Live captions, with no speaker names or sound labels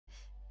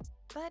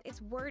but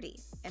it's wordy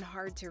and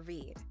hard to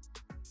read.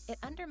 It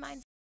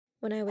undermines.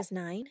 When I was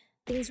 9,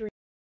 things were.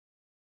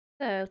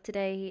 So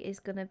today is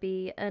going to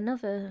be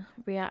another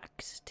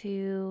react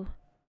to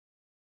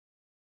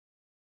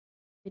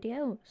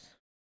videos,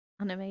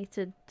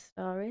 animated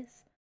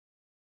stories.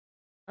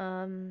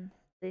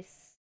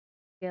 This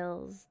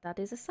girl's dad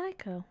is a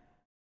psycho.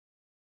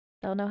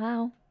 Don't know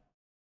how.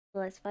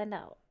 Let's find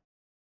out.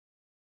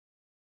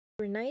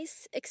 Were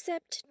nice,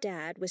 except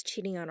Dad was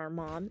cheating on our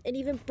mom and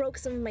even broke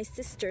some of my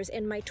sisters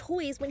and my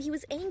toys when he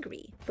was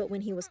angry. But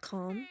when he was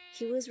calm,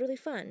 he was really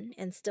fun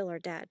and still our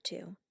dad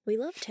too. We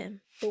loved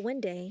him, but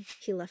one day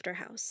he left our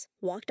house,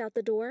 walked out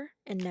the door,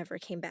 and never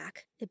came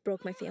back. It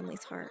broke my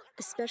family's heart,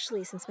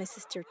 especially since my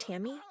sister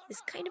Tammy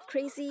is kind of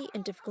crazy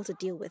and difficult to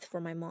deal with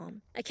for my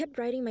mom. I kept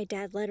writing my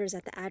dad letters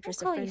at the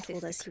address a friend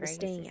told us he was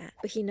staying at,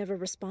 but he never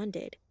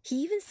responded. He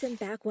even sent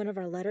back one of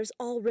our letters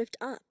all ripped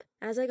up.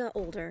 As I got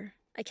older,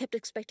 I kept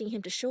expecting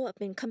him to show up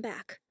and come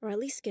back, or at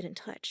least get in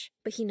touch.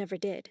 But he never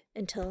did,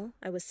 until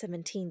I was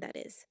 17, that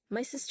is.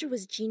 My sister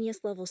was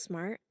genius-level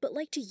smart, but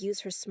liked to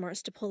use her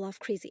smarts to pull off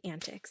crazy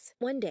antics.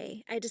 One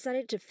day, I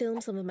decided to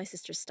film some of my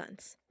sister's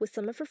stunts. With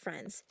some of her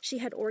friends, she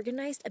had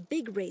organized a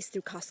big race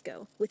through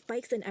Costco, with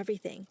bikes and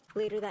everything.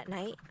 Later that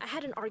night, I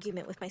had an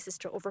argument with my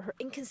sister over her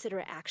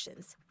inconsiderate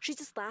actions. She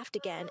just laughed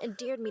again and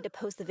dared me to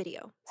post the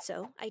video,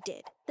 so I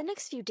did. The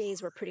next few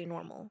days were pretty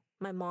normal.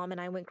 My mom and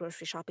I went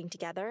grocery shopping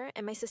together,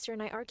 and my sister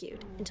and I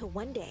argued. Until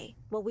one day,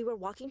 while we were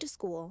walking to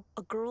school,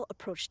 a girl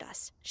approached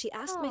us. She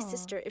asked my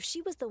sister if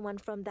she was the one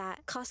from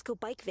that Costco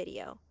bike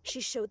video. She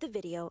showed the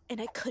video,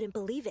 and I couldn't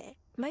believe it.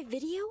 My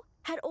video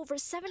had over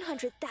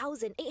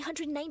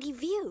 700,890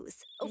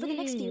 views. Over the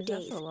next few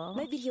days,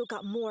 my video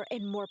got more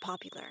and more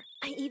popular.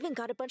 I even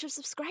got a bunch of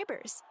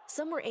subscribers.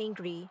 Some were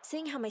angry,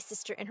 saying how my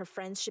sister and her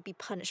friends should be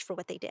punished for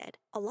what they did.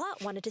 A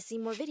lot wanted to see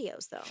more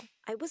videos, though.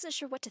 I wasn't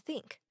sure what to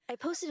think. I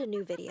posted a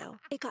new video.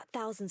 It got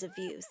thousands of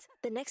views.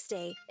 The next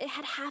day, it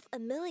had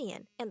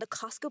 500,000, and the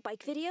Costco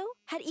bike video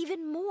had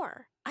even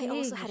more. I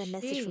also had a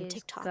message from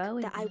TikTok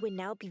that I would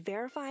now be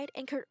verified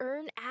and could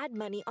earn ad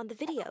money on the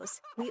videos.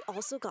 We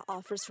also got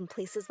offers from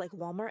places like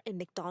Walmart and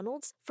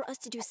McDonald's for us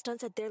to do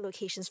stunts at their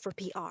locations for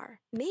PR.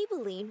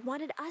 Maybelline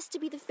wanted us to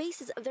be the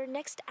faces of their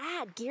next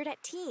ad geared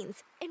at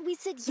teens, and we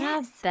said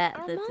yes.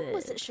 Our mom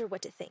wasn't sure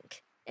what to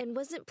think and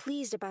wasn't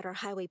pleased about our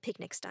highway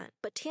picnic stunt,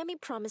 but Tammy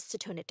promised to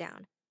tone it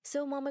down.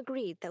 So Mom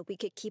agreed that we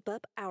could keep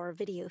up our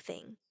video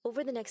thing.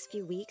 Over the next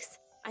few weeks,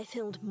 I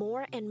filmed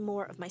more and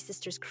more of my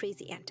sister's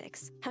crazy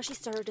antics. How she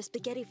started a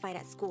spaghetti fight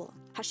at school.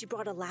 How she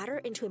brought a ladder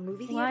into a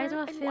movie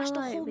theater and watched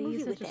the whole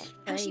movie with it.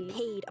 How she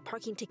paid a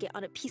parking ticket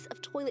on a piece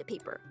of toilet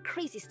paper.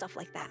 Crazy stuff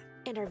like that.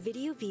 And our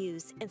video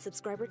views and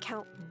subscriber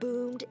count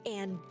boomed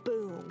and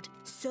boomed.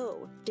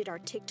 So did our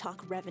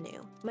TikTok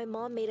revenue. My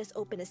mom made us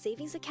open a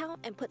savings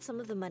account and put some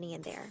of the money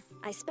in there.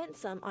 I spent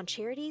some on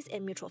charities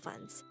and mutual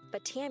funds.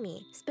 But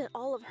Tammy spent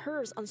all of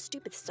hers on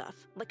stupid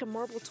stuff, like a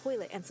marble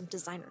toilet and some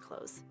designer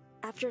clothes.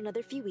 After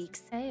another few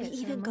weeks, we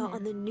even got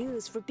on the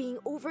news for being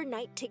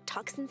overnight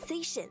TikTok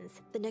sensations.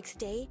 The next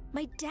day,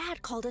 my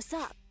dad called us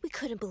up. We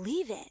couldn't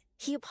believe it.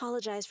 He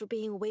apologized for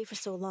being away for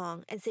so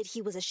long and said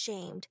he was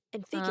ashamed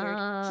and figured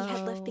he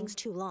had left things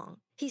too long.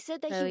 He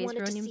said that he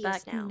wanted to see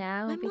us now.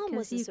 My mom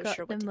wasn't so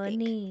sure what to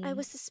think. I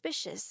was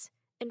suspicious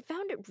and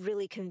found it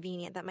really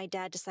convenient that my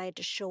dad decided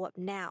to show up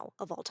now,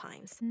 of all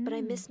times. But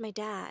I missed my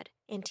dad,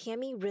 and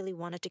Tammy really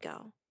wanted to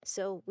go.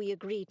 So we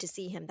agreed to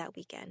see him that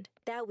weekend.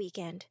 That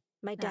weekend,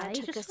 my dad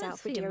took us out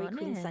for Dairy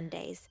Queen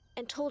Sundays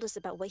and told us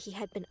about what he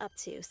had been up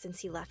to since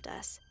he left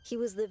us. He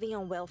was living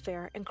on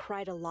welfare and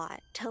cried a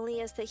lot,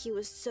 telling us that he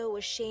was so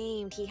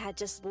ashamed he had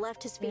just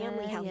left his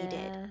family how he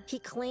did. He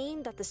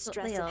claimed that the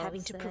stress of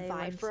having to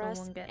provide for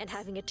us and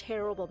having a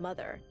terrible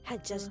mother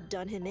had just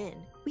done him in.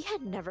 We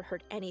had never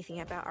heard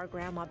anything about our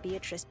grandma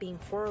Beatrice being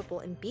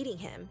horrible and beating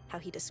him, how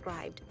he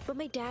described, but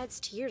my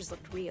dad's tears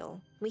looked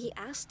real. When he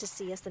asked to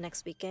see us the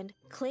next weekend,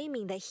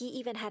 claiming that he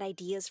even had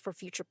ideas for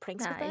future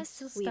pranks with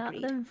us, we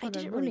agreed. I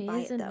didn't really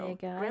buy it though.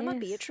 Grandma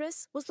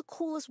Beatrice was the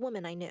coolest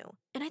woman I knew,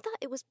 and I thought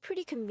it was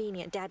pretty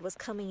convenient Dad was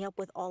coming up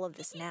with all of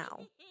this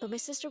now. But my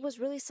sister was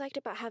really psyched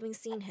about having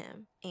seen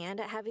him, and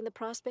at having the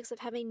prospects of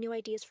having new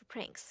ideas for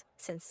pranks,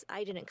 since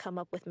I didn't come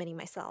up with many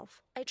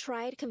myself. I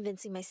tried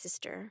convincing my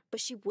sister,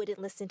 but she wouldn't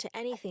listen to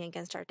anything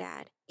against our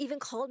dad. Even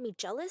called me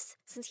jealous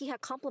since he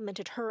had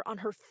complimented her on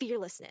her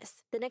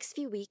fearlessness. The next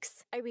few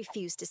weeks, I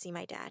refused to see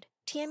my dad.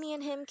 Tammy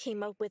and him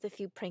came up with a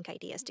few prank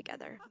ideas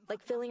together,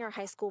 like filling our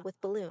high school with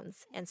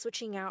balloons and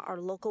switching out our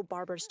local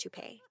barber's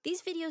toupee.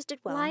 These videos did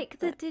well,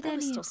 but I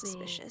was still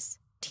suspicious.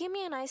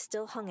 Tammy and I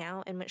still hung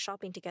out and went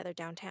shopping together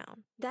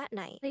downtown. That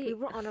night, we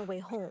were on our way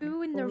home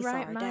when we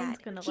saw our dad.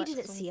 He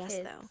didn't see us,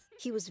 though.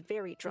 He was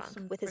very drunk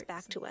with his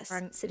back to us,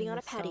 sitting on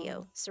a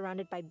patio,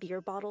 surrounded by beer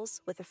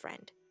bottles with a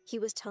friend. He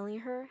was telling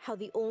her how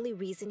the only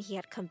reason he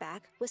had come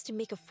back was to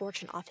make a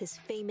fortune off his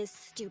famous,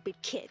 stupid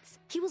kids.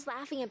 He was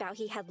laughing about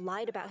he had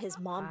lied about his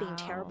mom being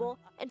terrible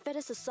and fed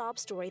us a sob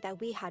story that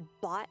we had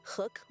bought,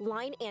 hook,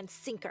 line, and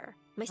sinker.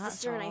 My That's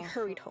sister and I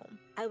hurried awful. home.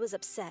 I was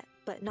upset,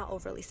 but not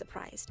overly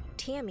surprised.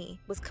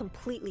 Tammy was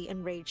completely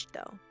enraged,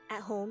 though.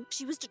 At home,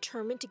 she was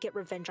determined to get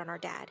revenge on our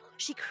dad.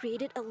 She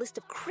created a list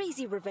of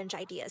crazy revenge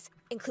ideas,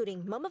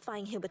 including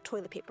mummifying him with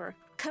toilet paper,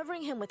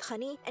 covering him with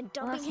honey, and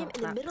dumping that's him not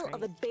in the that middle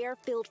of a crazy.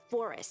 bear-filled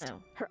forest.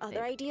 No, Her other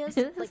babe. ideas,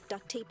 like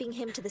duct taping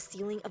him to the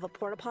ceiling of a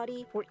porta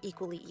potty, were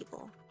equally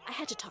evil. I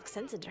had to talk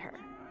sense into her.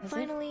 As if-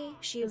 Finally,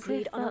 she as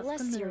agreed if on a that's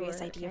less gonna serious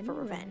work idea for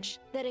anyway. revenge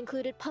that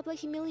included public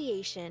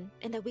humiliation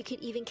and that we could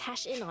even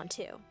cash in on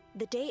too.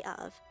 The day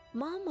of,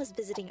 Mom was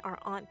visiting our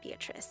Aunt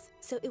Beatrice,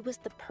 so it was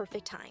the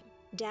perfect time.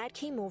 Dad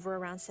came over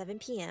around 7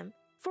 p.m.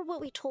 for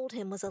what we told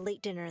him was a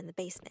late dinner in the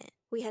basement.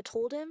 We had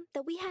told him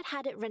that we had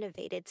had it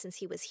renovated since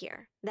he was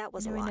here. That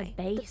was a You're in a lie.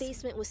 The basement.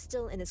 basement was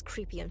still in its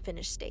creepy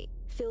unfinished state,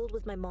 filled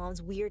with my mom's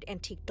weird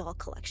antique doll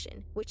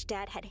collection, which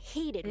Dad had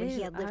hated when he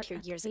Ew, had lived I- here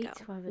I years hate ago.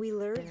 to have it We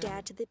lured there.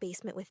 Dad to the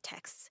basement with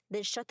texts,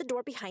 then shut the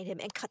door behind him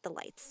and cut the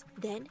lights.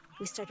 Then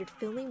we started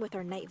filming with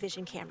our night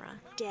vision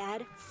camera.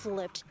 Dad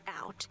flipped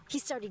out. He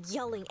started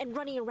yelling and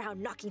running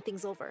around, knocking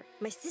things over.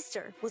 My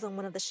sister was on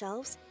one of the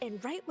shelves,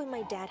 and right when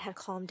my dad had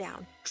calmed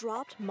down,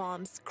 dropped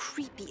Mom's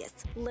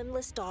creepiest,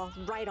 limbless doll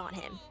right on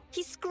him.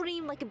 He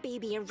screamed like a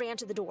baby and ran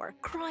to the door,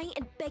 crying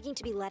and begging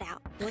to be let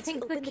out. Once he think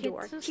the opened the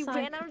door, kids are he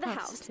ran out of the psychopaths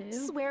house, too.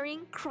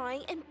 swearing,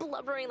 crying, and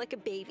blubbering like a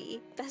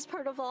baby. Best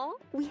part of all,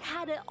 we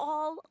had it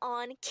all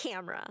on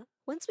camera.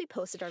 Once we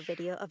posted our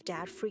video of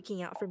Dad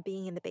freaking out from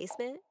being in the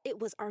basement, it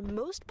was our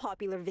most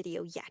popular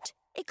video yet.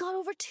 It got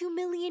over 2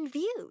 million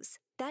views.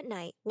 That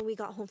night, when we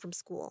got home from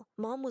school,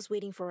 Mom was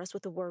waiting for us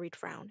with a worried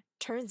frown.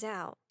 Turns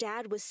out,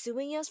 Dad was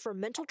suing us for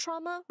mental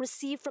trauma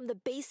received from the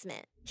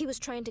basement. He was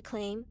trying to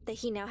claim that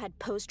he now had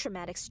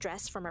post-traumatic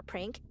stress from our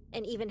prank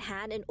and even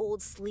had an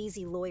old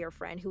sleazy lawyer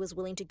friend who was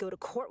willing to go to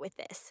court with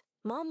this.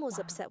 Mom was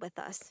Wow. upset with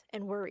us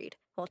and worried,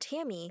 while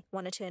Tammy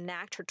wanted to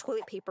enact her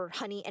toilet paper,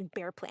 honey, and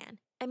bear plan.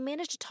 I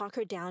managed to talk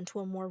her down to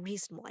a more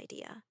reasonable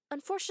idea.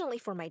 Unfortunately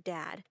for my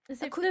dad,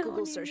 As a if quick the Google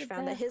honey search and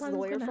found bear that his plan's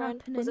lawyer gonna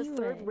friend happen was a anyway.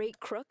 third-rate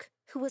crook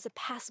who was a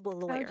passable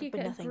lawyer, you but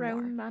get a nothing grown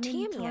more. man in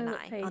Tammy and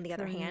toilet I, on the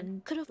other paper hand,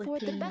 and could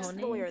afford the flipping best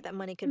money lawyer that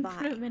money could and buy.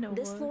 put 'em in a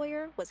This ward.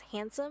 lawyer was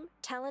handsome,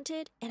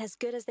 talented, and as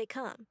good as they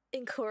come.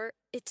 In court,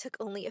 it took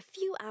only a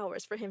few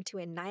hours for him to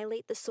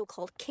annihilate the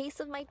so-called case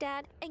of my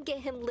dad and get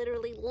him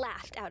literally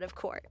laughed out of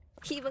court.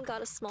 He even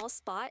got a small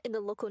spot in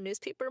the local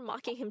newspaper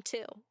mocking him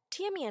too.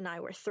 Tammy and I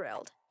were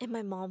thrilled, and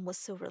my mom was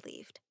so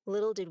relieved.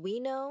 Little did we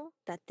know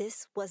that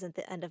this wasn't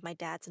the end of my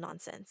dad's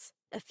nonsense.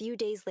 A few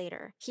days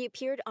later, he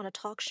appeared on a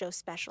talk show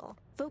special,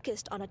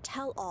 focused on a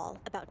tell-all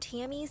about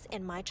Tammy's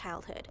and my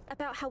childhood,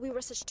 about how we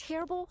were such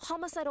terrible,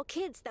 homicidal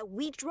kids that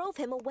we drove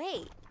him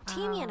away.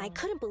 Tammy and I Wow.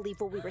 couldn't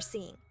believe what we were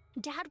seeing.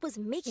 Dad was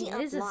making He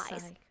up is a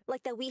lies, psych.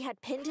 like that we had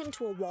pinned him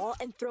to a wall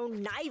and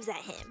thrown knives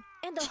at him.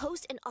 And the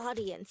host and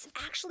audience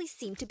actually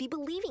seemed to be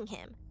believing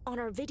him. On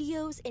our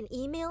videos and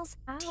emails,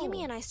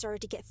 Tammy Ow. and I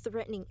started to get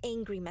threatening,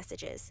 angry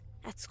messages.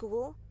 At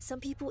school, some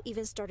people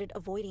even started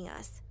avoiding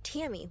us.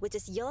 Tammy would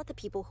just yell at the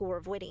people who were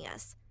avoiding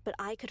us, but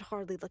I could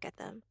hardly look at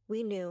them.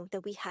 We knew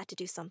that we had to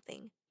do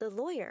something. The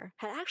lawyer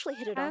had actually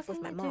hit it How off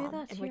with can my they do mom,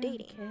 that and to we're your own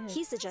dating. kid?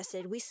 He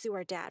suggested we sue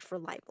our dad for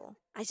libel.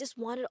 I just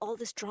wanted all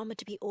this drama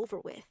to be over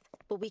with,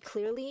 but we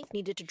clearly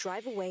needed to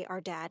drive away our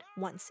dad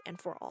once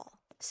and for all.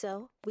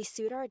 So, we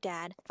sued our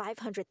dad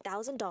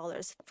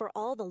 $500,000 for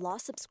all the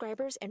lost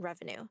subscribers and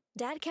revenue.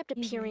 Dad kept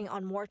appearing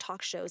on more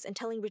talk shows and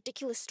telling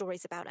ridiculous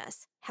stories about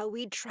us, how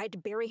we'd tried to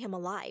bury him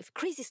alive,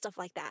 crazy stuff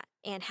like that,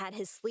 and had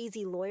his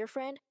sleazy lawyer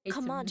friend It's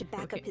come on to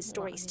back up his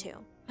annoying. stories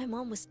too. My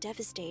mom was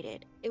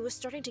devastated. It was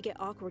starting to get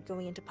awkward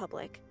going into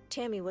public.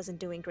 Tammy wasn't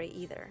doing great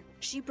either.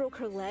 She broke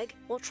her leg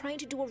while trying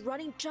to do a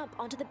running jump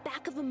onto the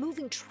back of a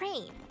moving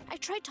train. I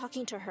tried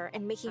talking to her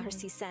and making her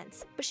see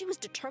sense, but she was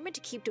determined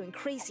to keep doing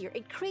crazier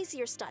and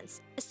crazier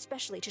stunts,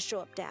 especially to show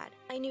up Dad.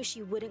 I knew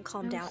she wouldn't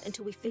calm That down was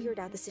until we figured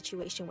out the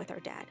situation with our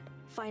dad.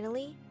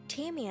 Finally,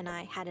 Tammy and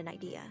I had an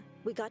idea.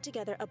 We got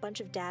together a bunch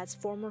of Dad's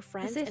former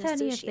friends if and any of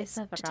this associates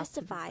ever to happened,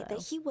 testify though.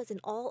 that he was an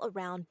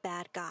all-around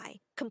bad guy,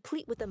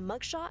 complete with a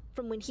mugshot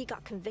from when he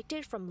got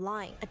convicted from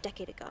lying a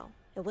decade ago.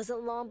 It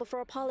wasn't long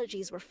before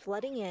apologies were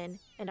flooding in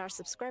and our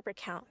subscriber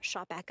count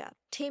shot back up.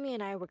 Tammy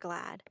and I were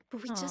glad,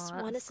 but we just Aw,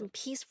 wanted that's some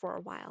peace for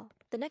a while.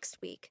 The next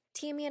week,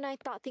 Tammy and I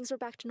thought things were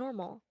back to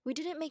normal. We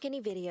didn't make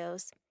any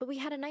videos, but we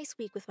had a nice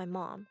week with my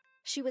mom.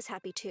 She was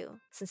happy too,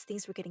 since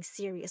things were getting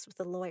serious with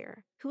the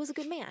lawyer, who was a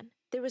good man.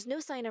 There was no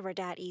sign of our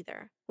dad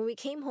either. When we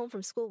came home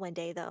from school one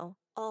day, though,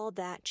 all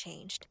that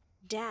changed.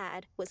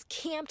 Dad was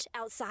camped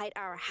outside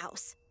our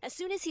house. As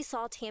soon as he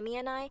saw Tammy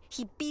and I,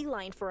 he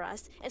beelined for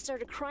us and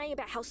started crying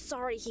about how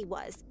sorry he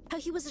was, how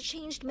he was a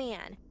changed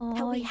man,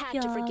 how we Oh,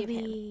 had to forgive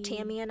him. Yummy.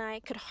 Tammy and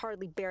I could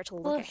hardly bear to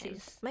look course at him.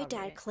 he's My sorry.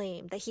 dad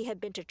claimed that he had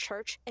been to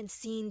church and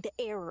seen the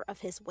error of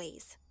his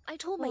ways. I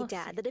told my Course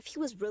dad he- that if he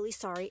was really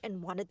sorry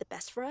and wanted the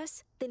best for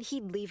us, then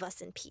he'd leave us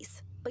in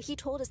peace. But he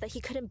told us that he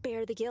couldn't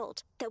bear the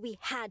guilt, that we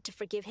had to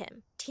forgive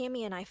him.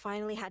 Tammy and I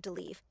finally had to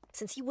leave,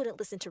 since he wouldn't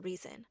listen to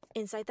reason.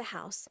 Inside the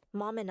house,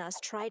 Mom and us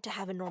tried to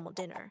have a normal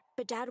dinner,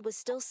 but Dad was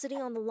still still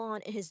sitting on the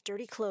lawn in his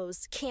dirty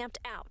clothes, camped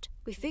out.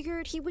 We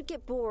figured he would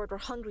get bored or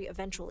hungry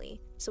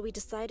eventually, so we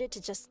decided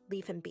to just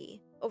leave him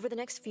be. Over the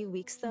next few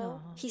weeks,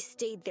 though, Aw. he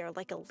stayed there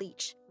like a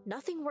leech.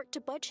 Nothing worked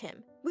to budge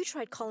him. We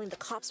tried calling the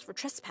cops for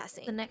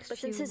trespassing, The next but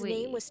since few his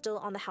name was weeks. still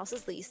on the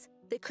house's lease,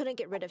 they couldn't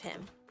get rid of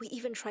him. We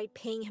even tried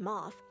paying him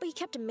off, but he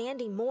kept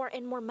demanding more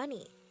and more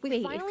money. We Wait,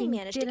 if finally he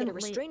managed to get a didn't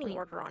restraining wait.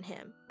 order on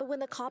him, but when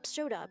the cops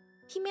showed up,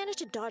 he managed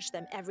to dodge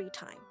them every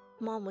time.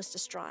 Mom was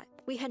distraught.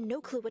 We had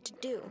no clue what to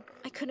do.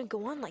 I couldn't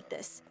go on like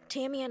this.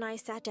 Tammy and I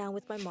sat down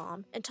with my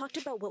mom and talked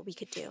about what we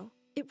could do.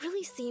 It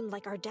really seemed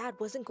like our dad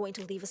wasn't going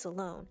to leave us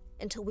alone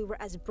until we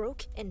were as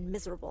broke and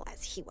miserable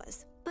as he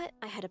was. But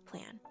I had a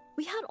plan.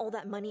 We had all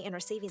that money in our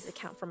savings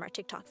account from our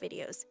TikTok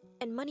videos,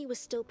 and money was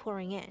still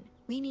pouring in.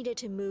 We needed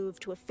to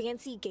move to a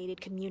fancy gated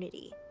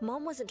community.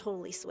 Mom wasn't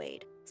totally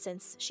swayed,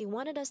 since she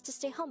wanted us to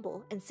stay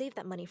humble and save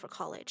that money for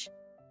college.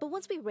 But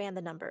once we ran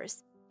the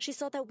numbers, she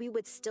saw that we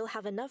would still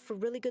have enough for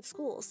really good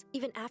schools,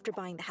 even after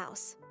buying the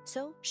house.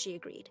 So she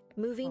agreed.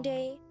 Moving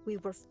day, we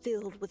were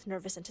filled with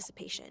nervous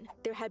anticipation.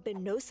 There had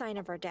been no sign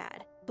of our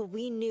dad, but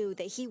we knew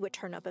that he would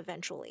turn up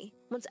eventually.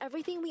 Once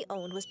everything we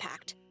owned was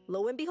packed,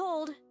 lo and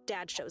behold,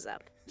 Dad shows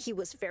up. He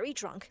was very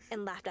drunk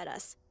and laughed at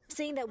us,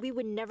 saying that we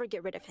would never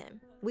get rid of him.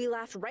 We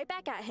laughed right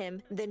back at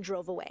him, then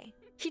drove away.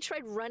 He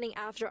tried running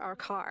after our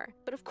car,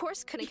 but of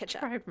course couldn't catch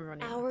up. Tried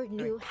running. Our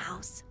new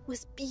house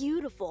was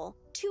beautiful,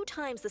 2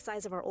 times the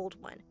size of our old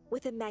one,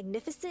 with a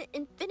magnificent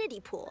infinity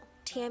pool.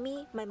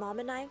 Tammy, my mom,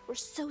 and I were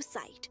so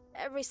psyched.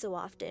 Every so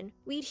often,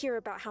 we'd hear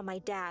about how my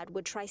dad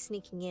would try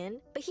sneaking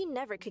in, but he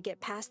never could get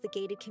past the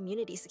gated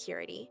community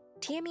security.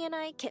 Tammy and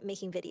I kept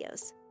making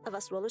videos of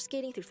us roller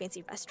skating through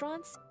fancy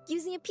restaurants,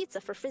 using a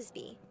pizza for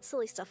frisbee,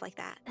 silly stuff like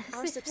that.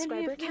 Our As if any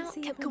subscriber of us count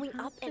kept even going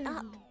up and up.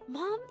 happened.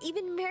 Mom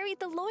even married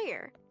the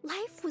lawyer.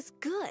 Life was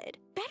good,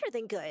 better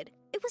than good.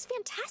 It was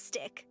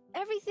fantastic.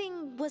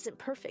 Everything wasn't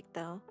perfect,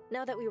 though.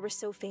 Now that we were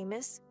so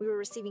famous, we were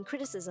receiving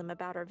criticism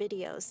about our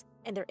videos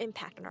and their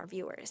impact on our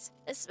viewers,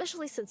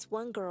 especially since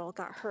one girl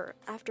got hurt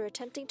after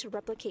attempting to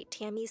replicate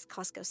Tammy's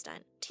Costco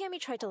stunt. Tammy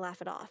tried to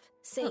laugh it off,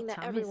 saying that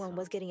Tammy's everyone fault.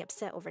 was getting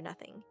upset over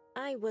nothing.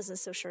 I wasn't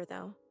so sure,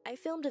 though. I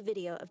filmed a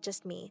video of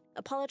just me,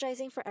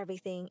 apologizing for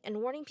everything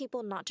and warning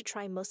people not to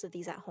try most of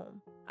these at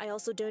home. I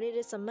also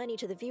donated some money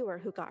to the viewer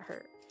who got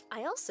hurt.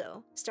 I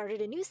also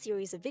started a new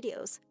series of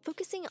videos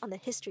focusing on the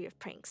history of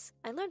pranks.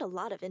 I learned a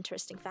lot of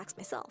interesting facts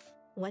myself.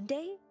 One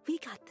day, we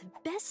got the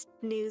best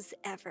news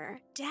ever.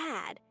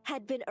 Dad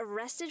had been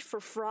arrested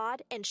for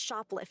fraud and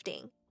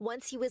shoplifting.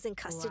 Once he was in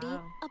custody,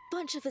 Wow. a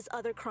bunch of his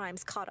other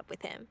crimes caught up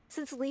with him.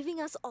 Since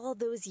leaving us all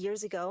those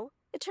years ago,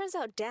 it turns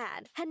out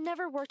Dad had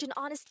never worked an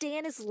honest day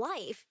in his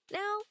life.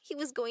 Now, he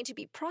was going to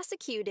be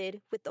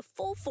prosecuted with the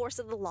full force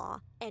of the law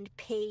and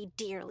pay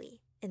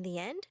dearly. In the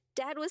end,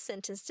 Dad was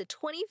sentenced to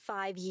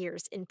 25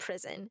 years in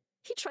prison.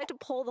 He tried to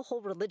pull the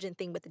whole religion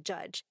thing with the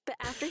judge, but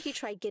after he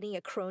tried getting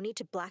a crony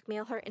to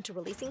blackmail her into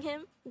releasing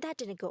him, that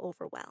didn't go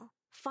over well.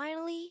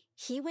 Finally,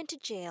 he went to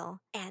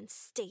jail and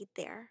stayed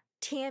there.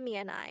 Tammy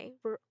and I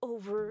were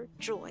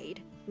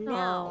overjoyed.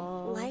 Now,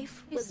 Aw,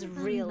 life was isn't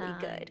that really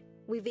nice? good.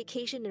 We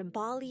vacationed in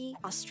Bali,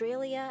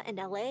 Australia, and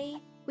LA.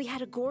 We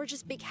had a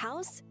gorgeous big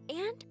house,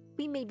 and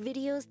we made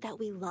videos that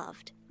we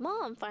loved.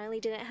 Mom finally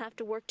didn't have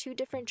to work 2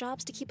 different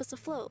jobs to keep us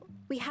afloat.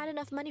 We had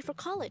enough money for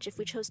college if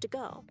we chose to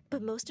go.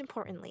 But most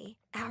importantly,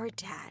 our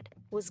dad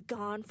was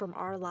gone from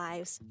our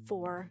lives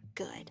for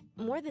good.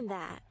 More than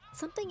that,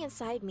 something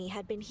inside me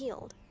had been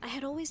healed. I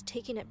had always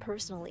taken it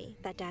personally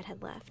that Dad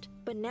had left.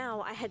 But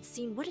now I had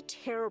seen what a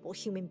terrible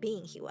human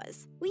being he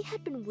was. We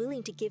had been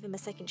willing to give him a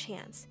second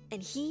chance,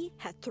 and he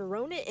had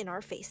thrown it in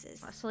our faces.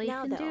 That's all you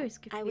Now, can though, do is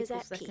give I people was a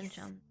at second peace.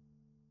 chance.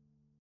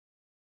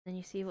 Then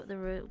you see what they're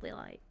really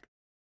like.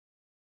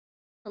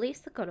 At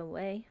least they got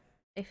away.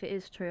 If it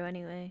is true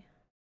anyway.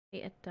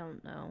 I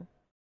don't know.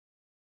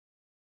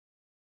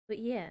 But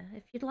yeah,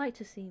 if you'd like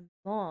to see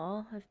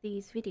more of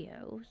these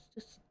videos,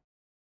 just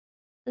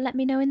let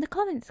me know in the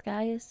comments,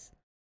 guys.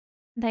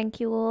 Thank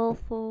you all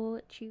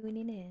for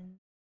tuning in.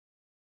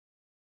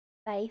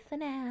 Bye for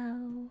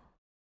now.